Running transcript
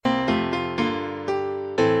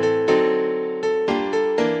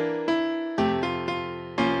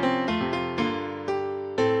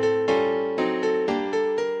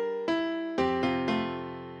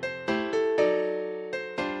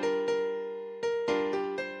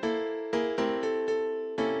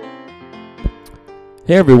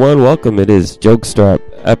Hey everyone, welcome. It is Jokestrap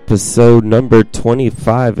episode number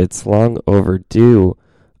 25. It's long overdue,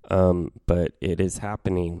 but it is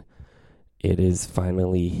happening. It is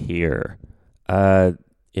finally here. It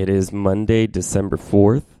is Monday, December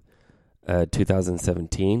 4th,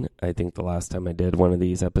 2017. I think the last time I did one of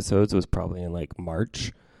these episodes was probably in like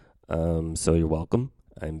March. So you're welcome.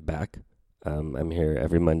 I'm back. I'm here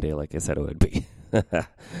every Monday like I said it would be.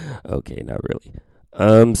 Okay, not really.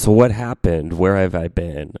 So what happened? Where have I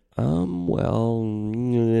been? I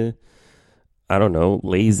don't know.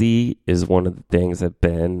 Lazy is one of the things I've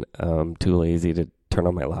been. Too lazy to turn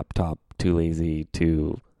on my laptop. Too lazy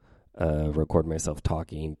to record myself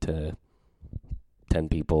talking to 10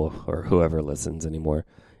 people or whoever listens anymore.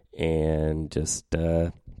 And just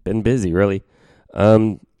been busy, really.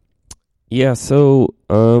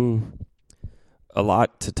 A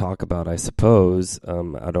lot to talk about, I suppose.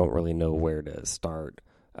 I don't really know where to start.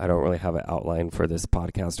 I don't really have an outline for this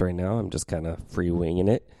podcast right now. I'm just kind of free winging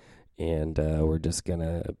it, and I'm just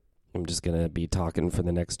gonna be talking for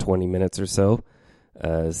the next 20 minutes or so.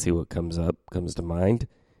 See what comes to mind,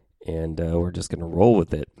 and we're just gonna roll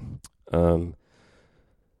with it.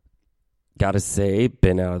 Gotta say,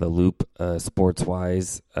 been out of the loop sports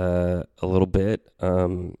wise a little bit.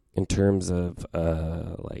 In terms of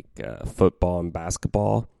football and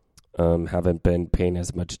basketball, haven't been paying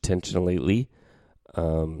as much attention lately.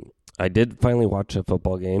 I did finally watch a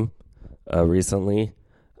football game recently.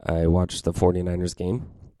 I watched the 49ers game,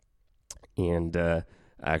 and I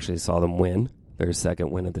actually saw them win their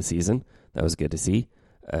second win of the season. That was good to see.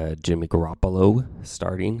 Jimmy Garoppolo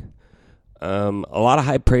starting. A lot of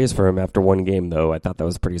high praise for him after one game, though. I thought that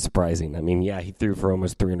was pretty surprising. I mean, yeah, he threw for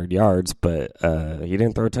almost 300 yards, but he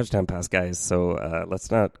didn't throw a touchdown pass, guys. So let's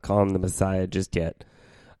not call him the Messiah just yet.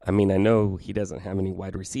 I mean, I know he doesn't have any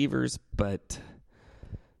wide receivers, but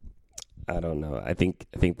I don't know. I think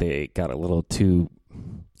they got a little too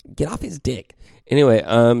get off his dick. Anyway,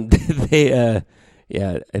 I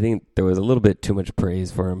think there was a little bit too much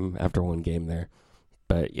praise for him after one game there.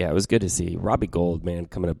 But, yeah, it was good to see. Robbie Gould, man,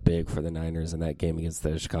 coming up big for the Niners in that game against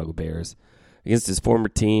the Chicago Bears. Against his former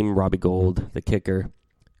team, Robbie Gould, the kicker,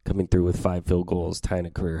 coming through with 5 field goals, tying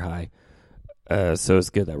a career high. So it's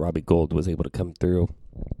good that Robbie Gould was able to come through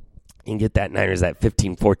and get that Niners that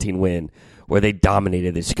 15-14 win where they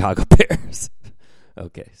dominated the Chicago Bears.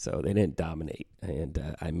 Okay, so they didn't dominate,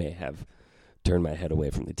 and I may have turned my head away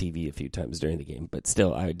from the TV a few times during the game, but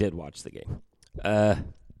still, I did watch the game.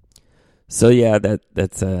 So yeah,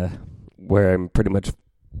 that's where I'm pretty much.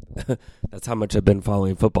 That's how much I've been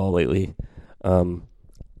following football lately.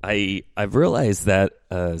 I've realized that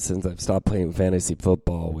since I've stopped playing fantasy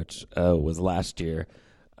football, which was last year,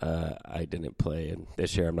 I didn't play, and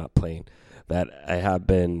this year I'm not playing. That I have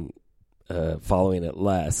been following it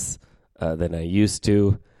less than I used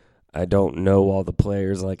to. I don't know all the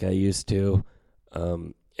players like I used to.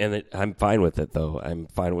 I'm fine with it, though. I'm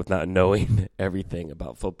fine with not knowing everything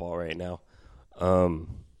about football right now.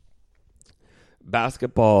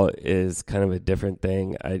 Basketball is kind of a different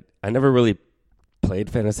thing. I never really played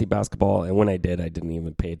fantasy basketball, and when I did, I didn't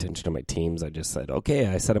even pay attention to my teams. I just said, okay,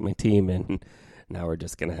 I set up my team, and now we're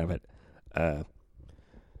just going to have it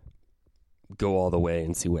go all the way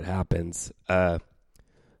and see what happens. I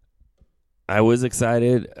was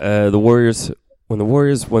excited. When the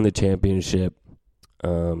Warriors won the championship,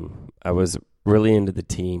 I was really into the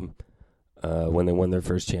team when they won their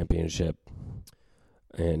first championship,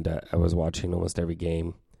 and I was watching almost every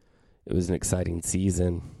game. It was an exciting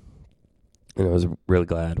season, and I was really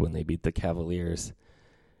glad when they beat the Cavaliers.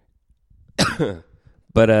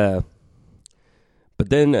 But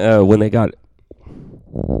then when they got,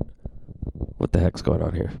 what the heck's going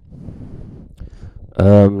on here?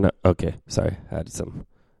 Okay, sorry,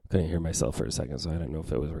 couldn't hear myself for a second, so I didn't know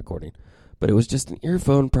if it was recording. But it was just an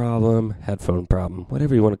earphone problem, headphone problem,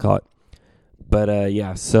 whatever you want to call it.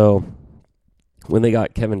 But, so when they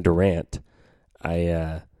got Kevin Durant,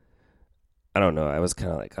 I don't know. I was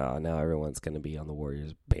kind of like, oh, now everyone's going to be on the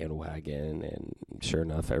Warriors bandwagon. And sure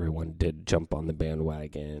enough, everyone did jump on the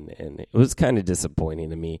bandwagon. And it was kind of disappointing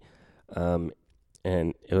to me. And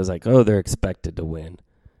it was like, oh, they're expected to win.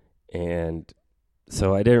 And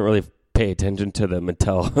so I didn't really pay attention to them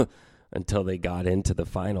until they got into the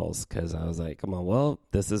finals, because I was like, come on, well,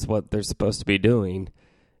 this is what they're supposed to be doing.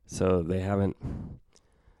 So they haven't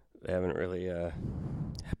really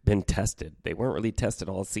been tested. They weren't really tested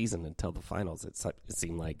all season until the finals, it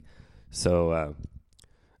seemed like. So,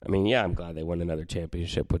 I mean, yeah, I'm glad they won another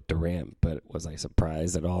championship with Durant, but was I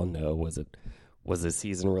surprised at all? No. Was the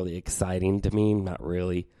season really exciting to me? Not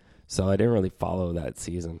really. So I didn't really follow that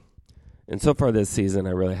season. And so far this season,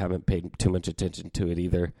 I really haven't paid too much attention to it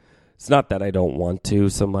either. It's not that I don't want to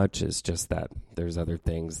so much. It's just that there's other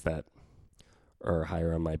things that are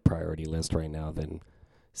higher on my priority list right now than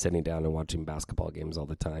sitting down and watching basketball games all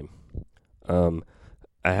the time.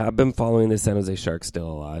 I have been following the San Jose Sharks still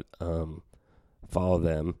a lot. Follow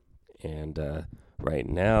them. And right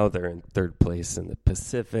now they're in third place in the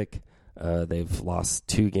Pacific. They've lost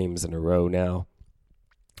 2 games in a row now.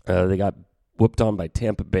 They got whooped on by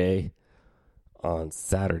Tampa Bay on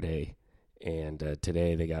Saturday. And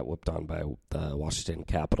today they got whooped on by the Washington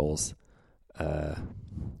Capitals.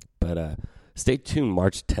 But stay tuned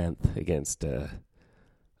March 10th against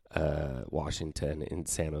Washington in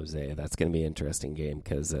San Jose. That's going to be an interesting game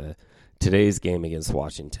because today's game against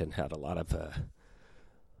Washington had a lot of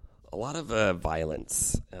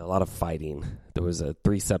violence, a lot of fighting. There was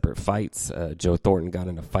 3 separate fights. Joe Thornton got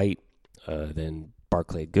in a fight. Then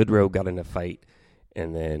Barclay Goodrow got in a fight.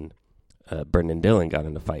 And then Brendan Dillon got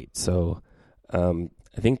in a fight. So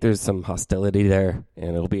I think there's some hostility there,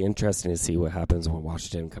 and it'll be interesting to see what happens when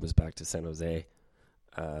Washington comes back to San Jose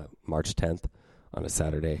March 10th on a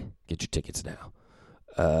Saturday. Get your tickets now.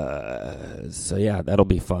 So, yeah, that'll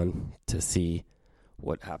be fun to see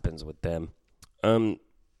what happens with them.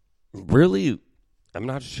 Really, I'm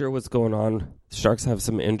not sure what's going on. The Sharks have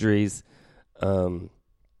some injuries, a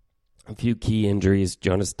few key injuries.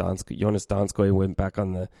 Jonas Donskoy went back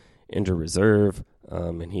on the injured reserve,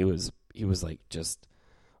 and he was like just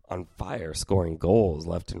on fire, scoring goals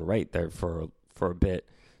left and right there for a bit.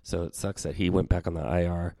 So it sucks that he went back on the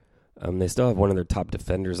IR. They still have one of their top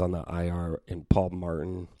defenders on the IR in Paul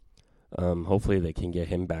Martin. Hopefully they can get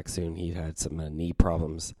him back soon. He had some knee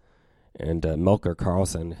problems. And Melker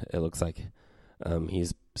Karlsson, it looks like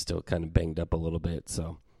he's still kind of banged up a little bit.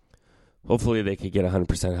 So hopefully they could get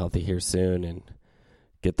 100% healthy here soon and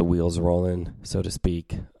get the wheels rolling, so to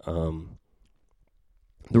speak.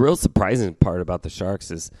 The real surprising part about the Sharks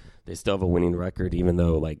is they still have a winning record, even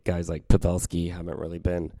though like guys like Pavelski haven't really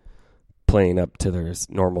been playing up to their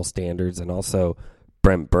normal standards. And also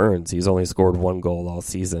Brent Burns, he's only scored 1 goal all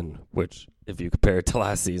season, which if you compare it to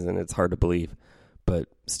last season, it's hard to believe. But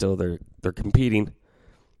still, they're competing,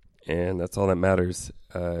 and that's all that matters,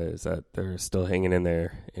 is that they're still hanging in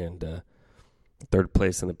there. And third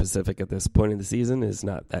place in the Pacific at this point in the season is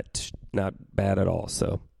not bad at all,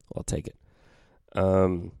 so I'll take it.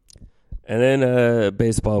 And then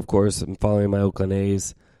baseball, of course, I'm following my Oakland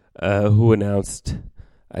A's, who announced,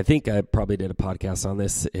 I think I probably did a podcast on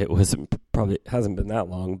this. It hasn't been that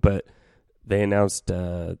long, but they announced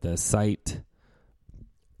the site.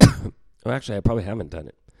 Well, actually, I probably haven't done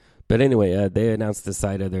it. But anyway, they announced the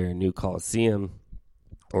site of their new Coliseum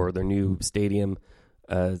or their new stadium.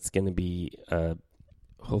 It's going to be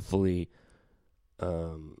hopefully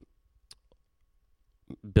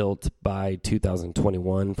built by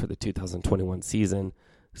 2021 for the 2021 season.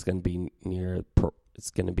 It's going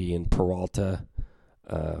to be in Peralta,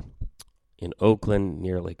 in Oakland,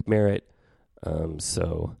 near Lake Merritt.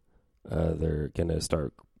 So they're going to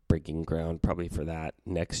start breaking ground probably for that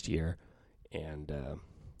next year, and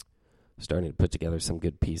starting to put together some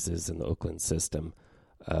good pieces in the Oakland system.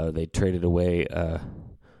 They traded away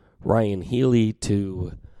Ryan Healy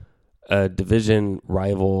to division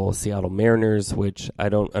rival Seattle Mariners, which I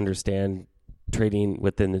don't understand trading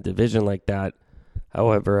within the division like that.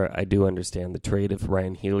 However, I do understand the trade of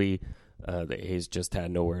Ryan Healy. The A's just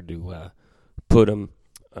had nowhere to put him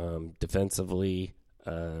defensively.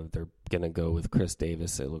 They're going to go with Chris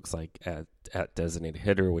Davis, it looks like, at designated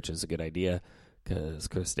hitter, which is a good idea because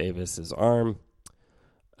Chris Davis's arm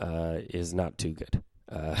is not too good.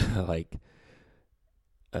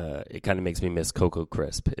 It kind of makes me miss Coco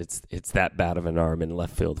Crisp. It's that bad of an arm in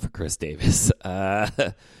left field for Chris Davis.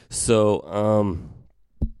 So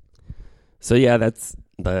yeah, that's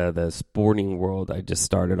the sporting world. I just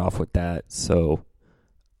started off with that. So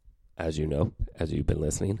as you know, as you've been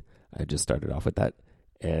listening, I just started off with that.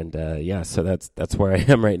 And yeah, so that's where I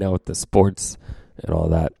am right now with the sports and all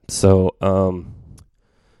that. So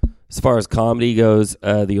as far as comedy goes,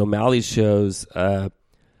 the O'Malley shows.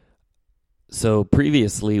 So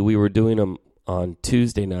previously we were doing them on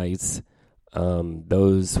Tuesday nights.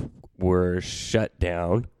 Those were shut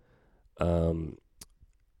down. And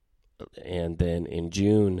then in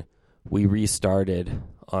June we restarted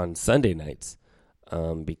on Sunday nights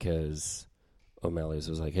because O'Malley's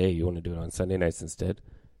was like, hey, you want to do it on Sunday nights instead?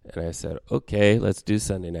 And I said, okay, let's do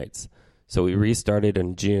Sunday nights. So we restarted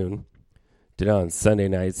in June, did it on Sunday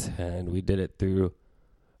nights, and we did it through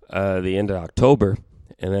the end of October.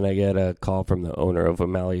 And then I get a call from the owner of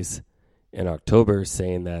O'Malley's in October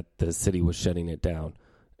saying that the city was shutting it down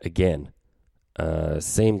again.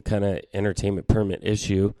 Same kind of entertainment permit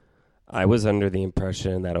issue. I was under the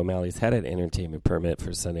impression that O'Malley's had an entertainment permit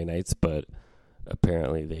for Sunday nights, but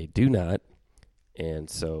apparently they do not. And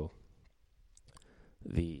so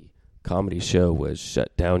the comedy show was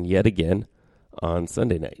shut down yet again on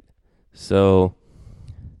Sunday night. So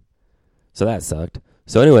that sucked.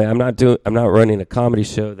 So anyway, I'm not running a comedy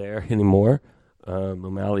show there anymore.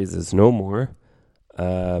 O'Malley's is no more.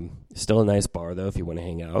 Still a nice bar though if you want to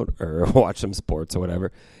hang out or watch some sports or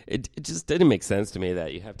whatever. It just didn't make sense to me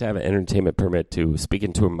that you have to have an entertainment permit to speak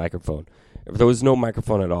into a microphone. If there was no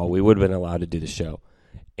microphone at all, we would have been allowed to do the show.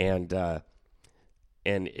 And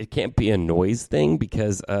it can't be a noise thing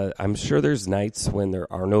because I'm sure there's nights when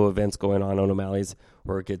there are no events going on O'Malley's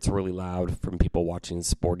where it gets really loud from people watching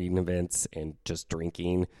sporting events and just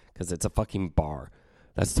drinking because it's a fucking bar.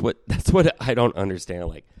 That's what I don't understand.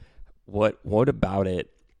 Like, what about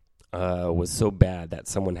it was so bad that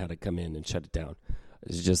someone had to come in and shut it down?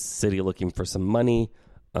 It's just city looking for some money.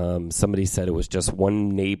 Somebody said it was just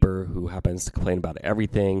one neighbor who happens to complain about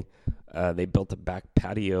everything. They built a back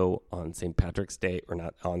patio on St. Patrick's Day, or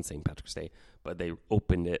not on St. Patrick's Day, but they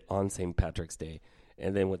opened it on St. Patrick's Day.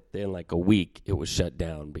 And then within like a week, it was shut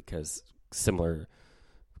down because similar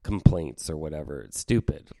complaints or whatever. It's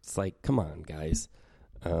stupid. It's like, come on, guys.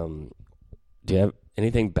 Do you have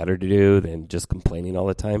anything better to do than just complaining all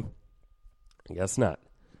the time? I guess not.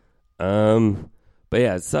 But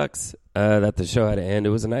yeah, it sucks that the show had to end.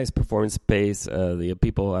 It was a nice performance space. The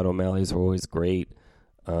people at O'Malley's were always great.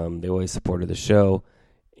 They always supported the show.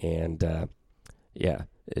 And yeah,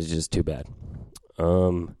 it's just too bad.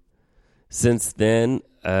 Since then,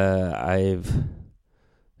 I've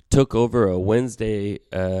took over a Wednesday,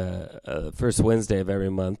 first Wednesday of every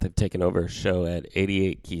month. I've taken over a show at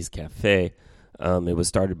 88 Keys Cafe. It was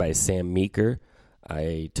started by Sam Meeker.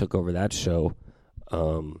 I took over that show,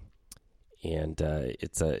 and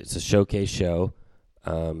it's a showcase show.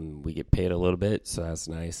 We get paid a little bit, so that's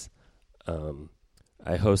nice.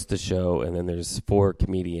 I host the show, and then there's 4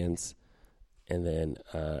 comedians, and then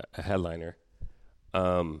a headliner.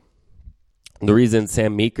 The reason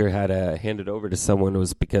Sam Meeker had to hand it over to someone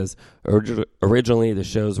was because originally the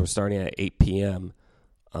shows were starting at 8 p.m.,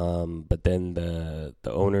 but then the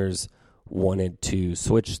owners wanted to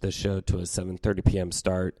switch the show to a 7:30 p.m.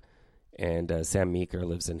 start, and Sam Meeker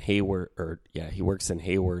lives in Hayward, he works in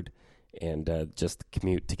Hayward, and just the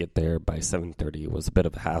commute to get there by 7:30 was a bit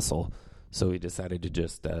of a hassle, so he decided to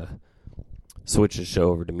just switch the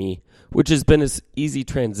show over to me, which has been an easy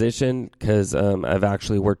transition because I've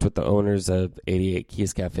actually worked with the owners of 88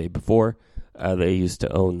 Keys Cafe before. They used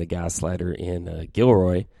to own the Gaslighter in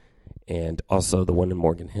Gilroy, and also the one in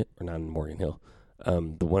Morgan Hill, or not in Morgan Hill,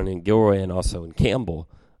 the one in Gilroy and also in Campbell.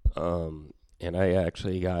 And I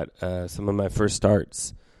actually got some of my first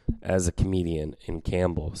starts as a comedian in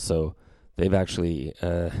Campbell, so they've actually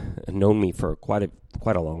known me for quite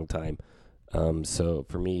a long time. So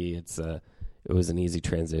for me, it was an easy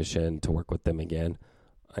transition to work with them again,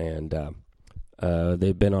 and the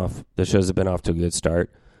shows have been off to a good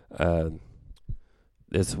start.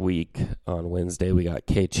 This week on Wednesday, we got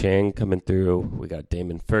Kay Chang coming through. We got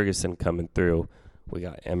Damon Ferguson coming through. We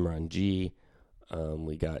got Emron G.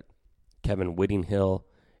 We got Kevin Whittinghill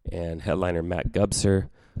and headliner Matt Gubser.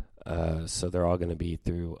 So they're all going to be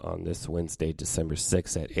through on this Wednesday, December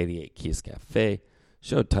 6th at 88 Keys Cafe.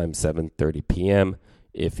 Showtime 7:30 p.m.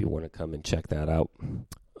 if you want to come and check that out.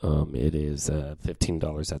 It is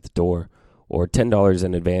 $15 at the door or $10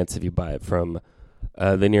 in advance if you buy it from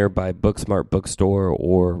the nearby Booksmart bookstore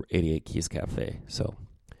or 88 Keys Cafe. So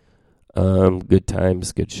good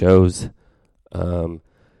times, good shows. It's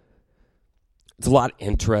a lot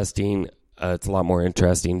interesting. It's a lot more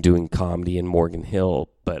interesting doing comedy in Morgan Hill,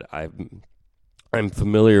 but I'm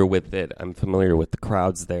familiar with it. I'm familiar with the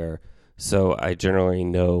crowds there. So I generally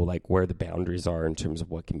know like where the boundaries are in terms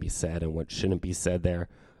of what can be said and what shouldn't be said there.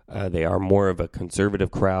 They are more of a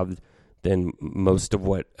conservative crowd than most of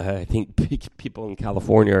what I think people in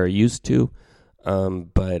California are used to.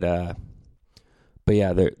 But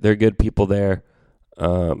yeah, they're good people there,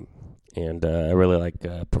 and I really like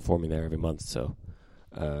performing there every month. So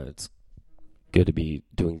it's good to be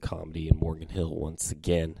doing comedy in Morgan Hill once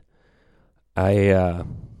again.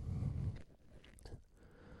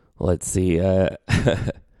 Let's see.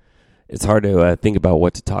 It's hard to think about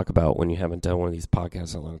what to talk about when you haven't done one of these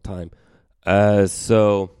podcasts in a long time.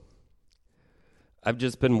 So I've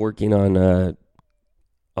just been working on a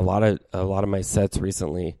lot of my sets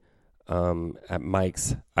recently at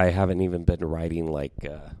Mike's. I haven't even been writing like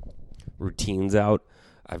routines out.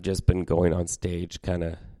 I've just been going on stage, kind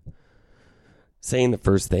of saying the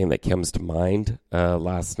first thing that comes to mind.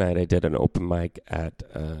 Last night I did an open mic at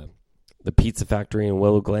the Pizza Factory in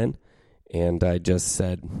Willow Glen, and I just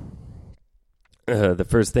said the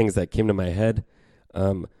first things that came to my head.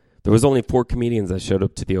 There was only 4 comedians that showed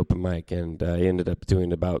up to the open mic, and I ended up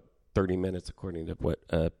doing about 30 minutes, according to what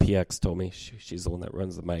PX told me. She's the one that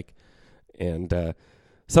runs the mic. And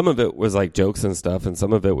some of it was like jokes and stuff, and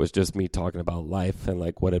some of it was just me talking about life and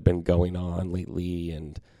like what had been going on lately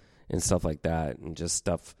and stuff like that, and just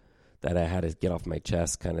stuff that I had to get off my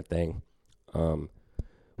chest kind of thing,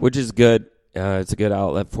 which is good. It's a good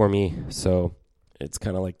outlet for me. So it's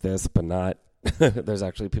kind of like this, but not. There's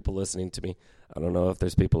actually people listening to me. I don't know if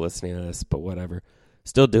there's people listening to this, but whatever.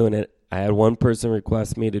 Still doing it. I had one person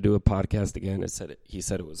request me to do a podcast again. He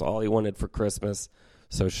said it was all he wanted for Christmas.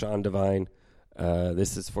 So Sean Devine,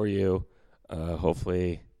 this is for you.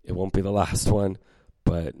 Hopefully it won't be the last one,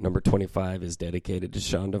 but number 25 is dedicated to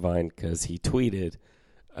Sean Devine because he tweeted,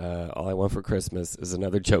 all I want for Christmas is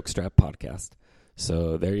another Jokestrap podcast.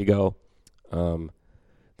 So there you go.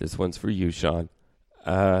 This one's for you, Sean.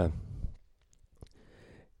 So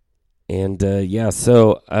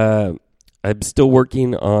I'm still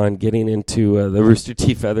working on getting into the Rooster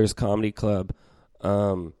T. Feathers Comedy Club.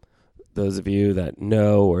 Those of you that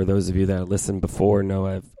know, or those of you that listened before, know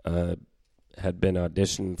I've had been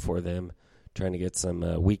auditioning for them, trying to get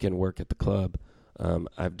some weekend work at the club.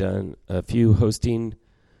 I've done a few hosting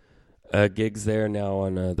gigs there now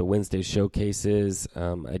on the Wednesday showcases.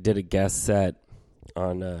 I did a guest set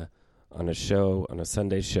on a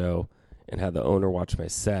Sunday show, and had the owner watch my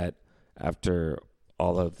set after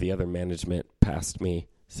all of the other management passed me,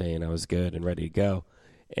 saying I was good and ready to go.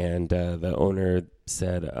 And the owner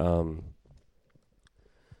said that,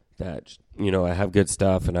 I have good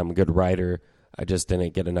stuff and I'm a good writer. I just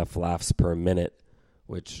didn't get enough laughs per minute,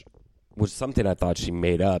 which was something I thought she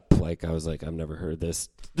made up. Like, I was like, I've never heard this.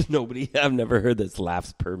 I've never heard this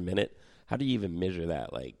laughs per minute. How do you even measure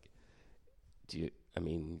that? Like, do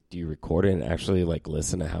you record it and actually like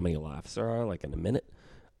listen to how many laughs there are like in a minute?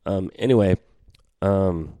 Anyway,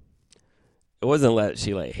 it wasn't that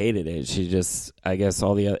she like hated it. She just, I guess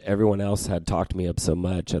everyone else had talked me up so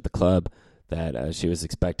much at the club that she was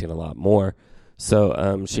expecting a lot more.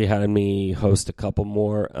 So she had me host a couple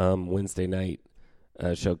more Wednesday night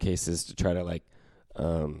showcases to try to like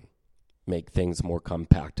make things more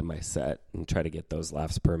compact in my set and try to get those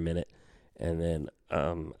laughs per minute. And then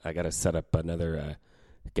I got to set up another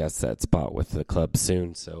guest set spot with the club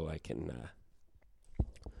soon, so I can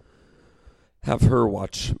have her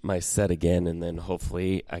watch my set again, and then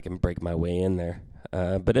hopefully I can break my way in there.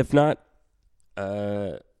 But if not,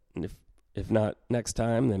 if not next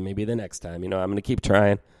time, then maybe the next time. I'm going to keep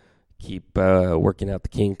trying, keep working out the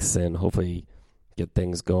kinks, and hopefully get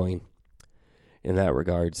things going in that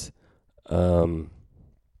regards. So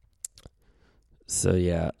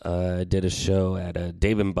yeah, I did a show at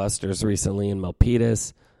Dave & Buster's recently in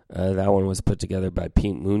Milpitas. That one was put together by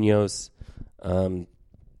Pete Munoz.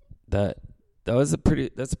 That's a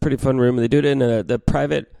pretty fun room. They do it in the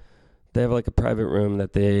private. They have like a private room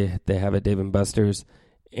that they have at Dave & Buster's,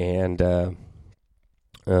 and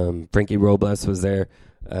Frankie Robles was there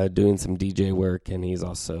doing some DJ work, and he's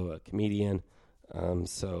also a comedian.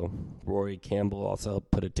 So Rory Campbell also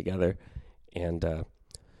helped put it together, and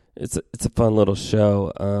it's a fun little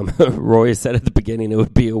show. Roy said at the beginning it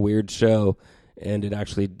would be a weird show, and it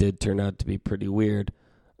actually did turn out to be pretty weird.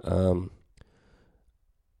 There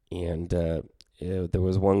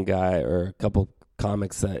was one guy or a couple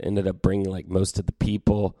comics that ended up bringing like most of the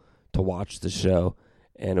people to watch the show,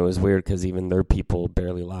 and it was weird because even their people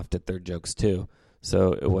barely laughed at their jokes too.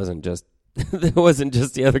 So it wasn't just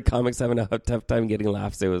the other comics having a tough time getting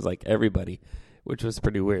laughs. It was like everybody, which was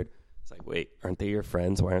pretty weird. It's like, wait, aren't they your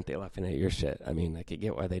friends? Why aren't they laughing at your shit? I mean, I could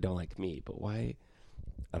get why they don't like me, but why?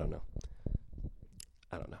 I don't know.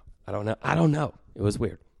 It was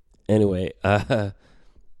weird. Anyway,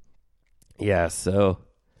 yeah, so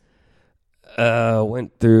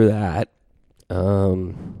went through that.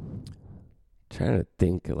 Trying to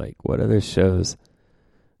think like what other shows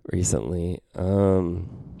recently. I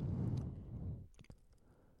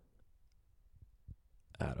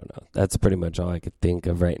don't know. That's pretty much all I could think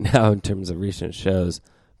of right now in terms of recent shows.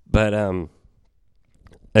 But I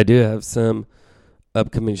do have some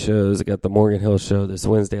upcoming shows. I got the Morgan Hill show this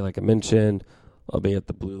Wednesday, like I mentioned. I'll be at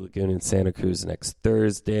the Blue Lagoon in Santa Cruz next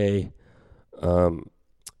Thursday. And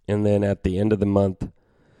then at the end of the month,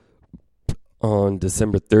 on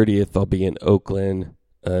December 30th, I'll be in Oakland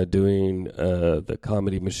doing the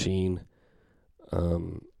Comedy Machine.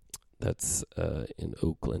 That's in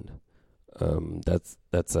Oakland.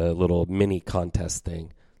 That's a little mini contest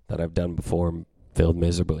thing that I've done before. failed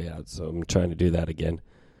miserably at. So I'm trying to do that again.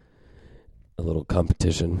 A little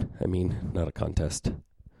competition. I mean, not a contest.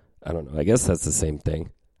 I don't know. I guess that's the same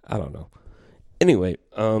thing. I don't know. Anyway,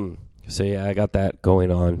 so yeah, I got that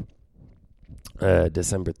going on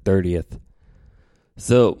December 30th.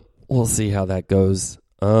 So we'll see how that goes.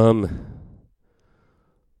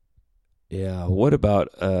 Yeah, what about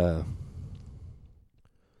I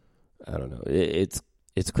don't know. It's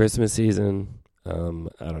Christmas season. I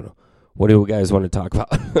don't know. What do you guys want to talk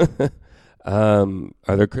about?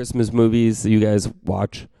 Are there Christmas movies that you guys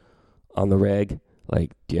watch on the reg?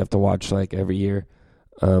 Like, do you have to watch like every year?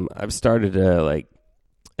 I've started like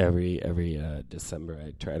every December.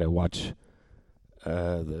 I try to watch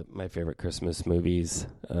my favorite Christmas movies,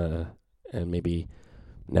 and maybe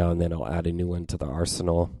now and then I'll add a new one to the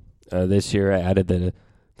arsenal. This year I added the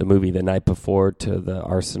movie The Night Before to the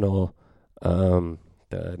arsenal. The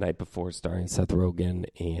Night Before, starring Seth Rogen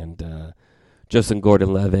and Joseph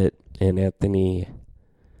Gordon-Levitt and Anthony.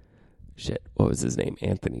 Shit, what was his name?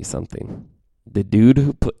 Anthony something. The dude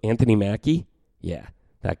who put Anthony Mackie? Yeah,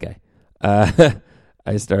 that guy.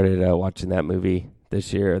 I started watching that movie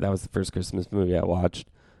this year. That was the first Christmas movie I watched.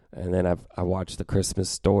 And then I watched The Christmas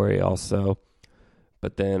Story also.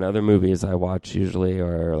 But then other movies I watch usually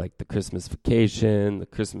are like The Christmas Vacation, The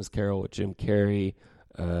Christmas Carol with Jim Carrey,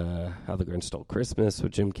 How the Grinch Stole Christmas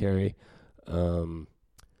with Jim Carrey.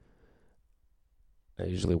 I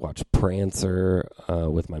usually watch Prancer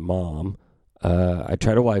with my mom. I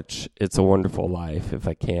try to watch It's a Wonderful Life if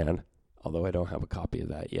I can, although I don't have a copy of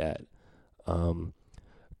that yet. Home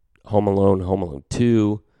Alone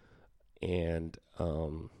 2, and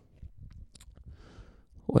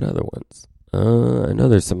what other ones? I know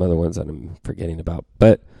there's some other ones that I'm forgetting about,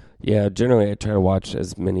 but yeah, generally I try to watch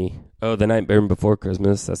as many. Oh, The Nightmare Before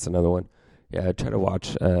Christmas, that's another one. Yeah, I try to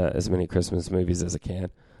watch as many Christmas movies as I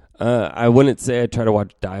can. I wouldn't say I try to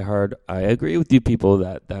watch Die Hard. I agree with you people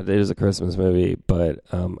that it is a Christmas movie, but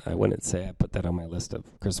I wouldn't say I put that on my list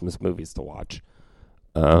of Christmas movies to watch.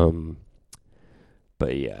 But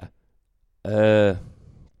yeah.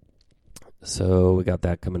 So we got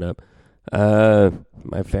that coming up.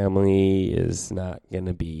 My family is not going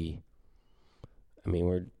to be,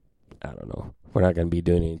 we're not going to be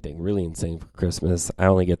doing anything really insane for Christmas. I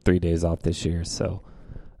only get 3 days off this year, so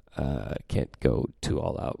can't go too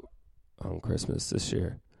all out on Christmas this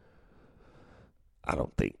year. I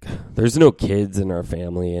don't think. There's no kids in our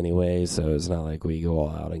family anyway, so it's not like we go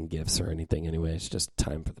all out in gifts or anything anyway. It's just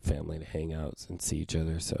time for the family to hang out and see each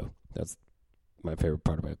other, so that's my favorite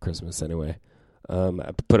part about Christmas anyway.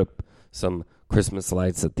 I put up some Christmas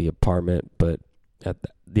lights at the apartment, but at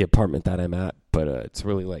the apartment that I'm at, but it's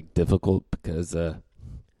really like difficult because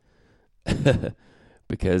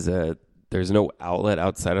there's no outlet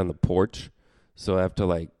outside on the porch, so I have to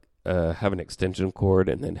like have an extension cord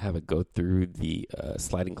and then have it go through the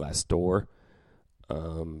sliding glass door.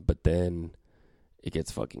 But then it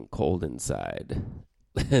gets fucking cold inside,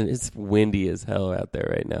 and it's windy as hell out there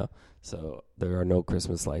right now. So there are no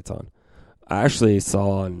Christmas lights on. I actually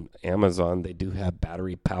saw on Amazon they do have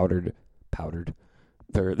battery powdered.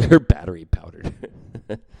 They're battery powdered.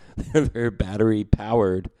 They're battery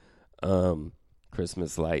powered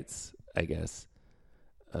Christmas lights, I guess.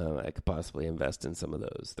 I could possibly invest in some of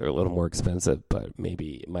those. They're a little more expensive, but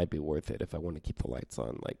maybe it might be worth it if I want to keep the lights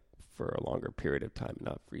on like for a longer period of time and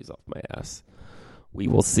not freeze off my ass. We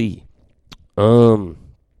will see.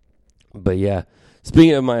 But yeah,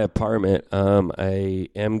 speaking of my apartment, I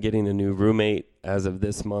am getting a new roommate as of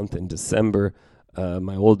this month in December.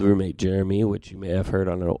 My old roommate, Jeremy, which you may have heard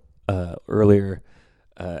on an earlier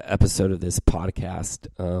episode of this podcast,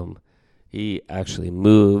 he actually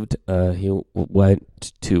moved. He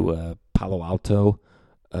went to Palo Alto.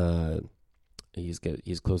 He's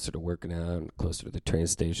closer to work now and closer to the train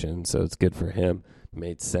station, so it's good for him.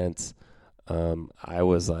 Made sense. I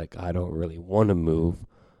was like, I don't really want to move,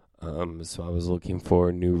 so I was looking for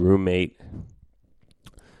a new roommate.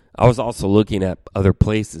 I was also looking at other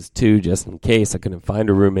places too, just in case I couldn't find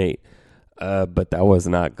a roommate, but that was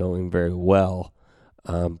not going very well.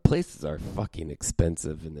 Places are fucking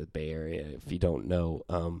expensive in the Bay Area. If you don't know,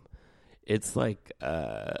 it's like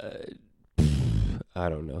I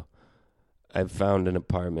don't know. I found an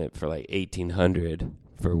apartment for like $1,800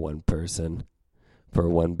 for one person for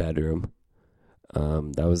one bedroom.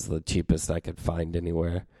 That was the cheapest I could find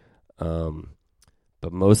anywhere.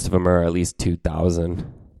 But most of them are at least $2,000.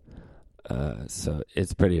 So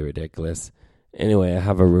it's pretty ridiculous. Anyway, I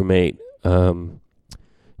have a roommate.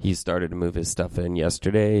 He started to move his stuff in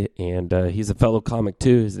yesterday, and he's a fellow comic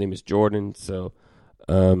too. His name is Jordan, so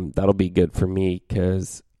that'll be good for me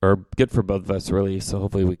because or good for both of us, really. So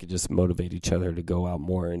hopefully we could just motivate each other to go out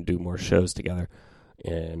more and do more shows together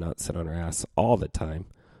and not sit on our ass all the time.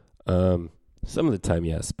 Some of the time,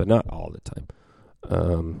 yes, but not all the time.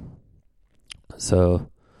 So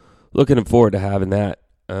looking forward to having that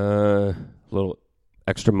little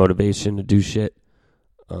extra motivation to do shit.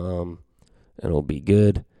 And it'll be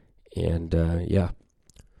good. And yeah.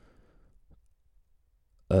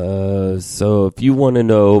 So if you want to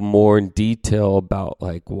know more in detail about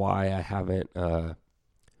like why I haven't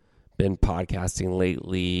been podcasting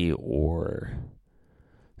lately or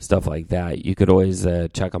stuff like that, you could always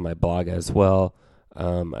check on my blog as well.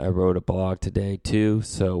 I wrote a blog today too.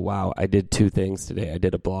 So wow, I did two things today. I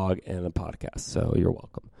did a blog and a podcast. So you're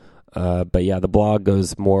welcome. But yeah, the blog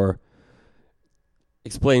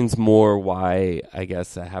explains more why I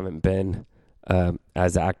guess I haven't been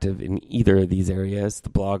as active in either of these areas, the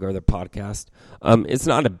blog or the podcast. It's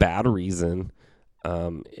not a bad reason.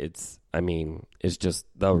 It's just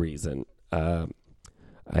the reason. I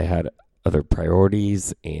had other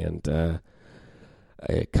priorities, and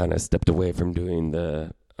I kind of stepped away from doing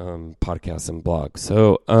the podcast and blog.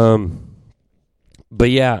 So, but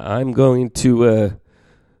yeah, I'm going to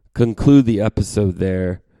conclude the episode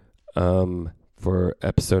there for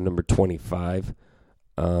episode number 25.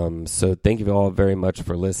 So thank you all very much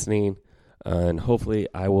for listening, and hopefully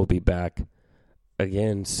I will be back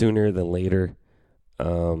again sooner than later.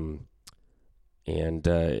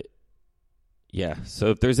 Yeah,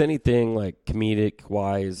 so if there's anything like comedic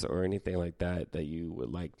wise or anything like that that you would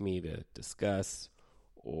like me to discuss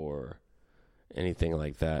or anything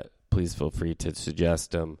like that, please feel free to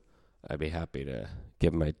suggest them. I'd be happy to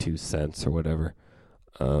give my 2 cents or whatever.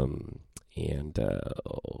 And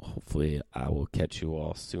hopefully I will catch you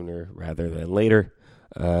all sooner rather than later.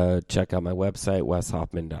 Check out my website,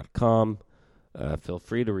 weshoffman.com. Feel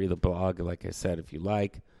free to read the blog, like I said, if you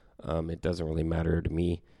like. It doesn't really matter to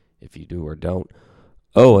me if you do or don't.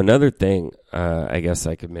 Oh, another thing I guess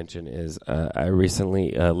I could mention is I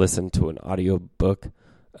recently listened to an audio book.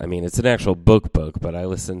 I mean, it's an actual book, but I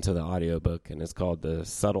listened to the audio book, and it's called The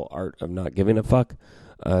Subtle Art of Not Giving a Fuck.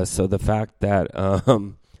 So the fact that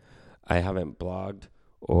I haven't blogged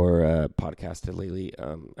or podcasted lately,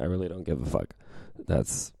 I really don't give a fuck.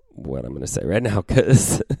 That's what I'm going to say right now,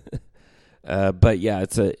 because but yeah,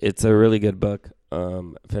 it's a really good book.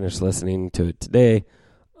 Finished listening to it today.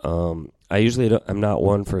 I usually I'm not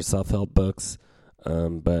one for self-help books,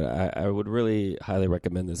 but I would really highly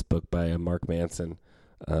recommend this book by Mark Manson.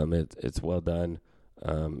 It's well done.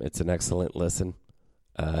 It's an excellent listen.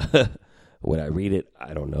 Would I read it?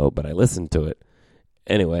 I don't know, but I listened to it.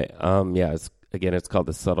 Anyway, yeah, it's called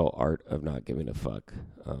The Subtle Art of Not Giving a Fuck.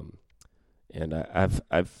 And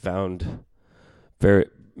I've found very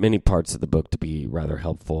many parts of the book to be rather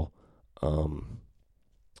helpful.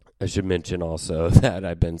 I should mention also that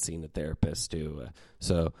I've been seeing a therapist too.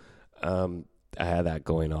 So I had that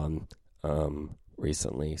going on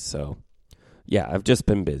recently. So yeah, I've just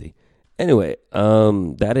been busy. Anyway,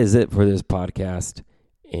 that is it for this podcast.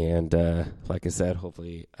 And like I said,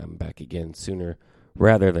 hopefully I'm back again sooner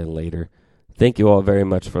rather than later. Thank you all very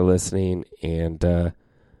much for listening, and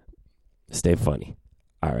stay funny.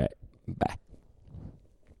 All right, bye.